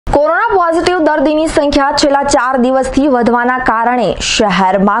Corona positive દર્દીની સંખ્યા છેલ્લા 4 દિવસથી વધવાના કારણે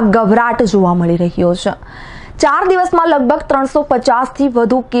શહેરમાં ગભરાટ જોવા મળી રહ્યો છે। 4 દિવસમાં લગભગ 350થી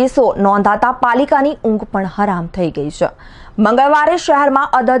વધુ કેસો નોંધાતા પાલિકાની ઊંઘ પણ હરામ થઈ ગઈ છે। મંગળવારે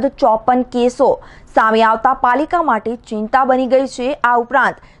શહેરમાં અદદ 54 કેસો સામે આવતા પાલિકા માટે ચિંતા બની ગઈ છે। આ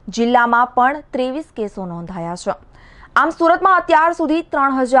ઉપરાંત જિલ્લામાં પણ 23 કેસો નોંધાયા છે। આમ સુરતમાં અત્યાર સુધી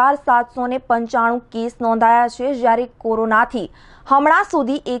 3795 કેસ નોંધાયા છે, જ્યારે કોરોનાથી હમણાં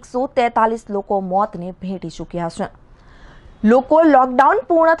સુધી 143 લોકો મોતને ભેટી ચૂક્યા છે। લોકો લોકડાઉન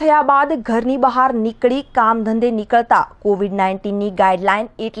પૂર્ણ થયા બાદ ઘરની બહાર નીકળી કામ ધંધે નીકળતા કોવિડ-19ની ગાઈડલાઈન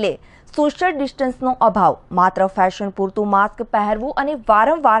એટલે સોશિયલ ડિસ્ટન્સનો અભાવ, માત્ર ફેશન પૂરતું માસ્ક પહેરવું અને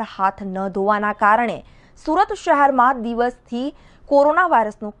વારંવાર હાથ ન ધોવાના કારણે સુરત શહેરમાં દિવસથી કોરોના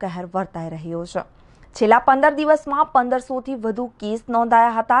વાયરસનો કહેર વર્તાઈ રહ્યો છે। છેલ્લા 15 દિવસમાં 1500થી વધુ કેસ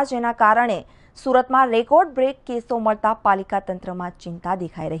નોંધાયા હતા, જેના કારણે સુરતમાં રેકોર્ડ બ્રેક કેસો મળતા પાલિકા તંત્રમાં ચિંતા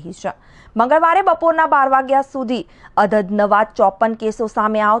દેખાઈ રહી છે। મંગળવારે બપોરના 12 વાગ્યા સુધી અદદ નવા 54 કેસો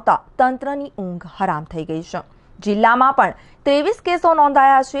સામે આવતા તંત્રની ઊંઘ હરામ થઈ ગઈ છે। જિલ્લામાં પણ 23 કેસો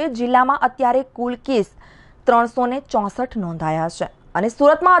નોંધાયા છે। જિલ્લામાં અત્યારે કુલ કેસ 364 નોંધાયા છે અને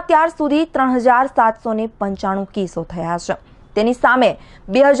સુરતમાં અત્યાર સુધી 3795 કેસો થયા છે। તેની સામે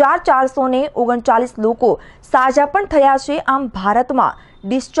 2439 લોકો સાજા પણ થયા છે। આમ ભારતમાં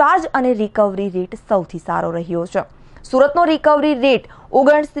ડિસ્ચાર્જ અને રિકવરી રેટ સૌથી સારો રહ્યો છે। સુરતનો રિકવરી રેટ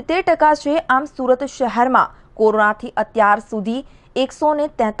 69% છે। આમ સુરત શહેરમાં કોરોનાથી અત્યાર સુધી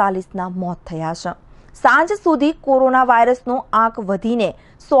 143ના મોત થયા છે। સાંજ સુધી કોરોના વાયરસનો આંક વધીને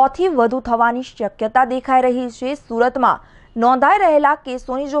 100થી વધુ થવાની શક્યતા દેખાઈ રહી છે। સુરતમાં નોંધાઈ રહેલા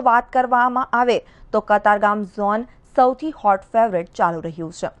કેસોની જો વાત કરવામાં આવે તો કતારગામ ઝોન સૌથી હોટ ફેવરેટ ચાલુ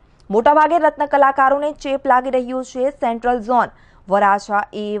રહ્યું છે। મોટાભાગે રત્ન કલાકારોને ચેપ લાગી રહ્યું છે। સેન્ટ્રલ ઝોન, વરાછા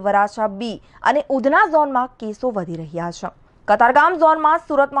એ, વરાછા બી અને ઉધના ઝોનમાં કેસો વધી રહ્યા છે। કતારગામ ઝોનમાં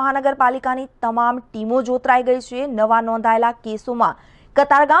સુરત મહાનગરપાલિકાની તમામ ટીમો જોતરાઈ ગઈ છે। નવા નોંધાયેલા કેસોમાં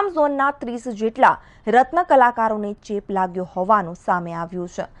કતારગામ ઝોનના 30 જેટલા રત્ન કલાકારોને ચેપ લાગ્યો હોવાનું સામે આવ્યું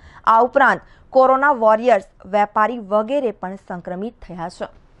છે। આ ઉપરાંત કોરોના વોરિયર્સ, વેપારી વગેરે પણ સંક્રમિત થયા છે।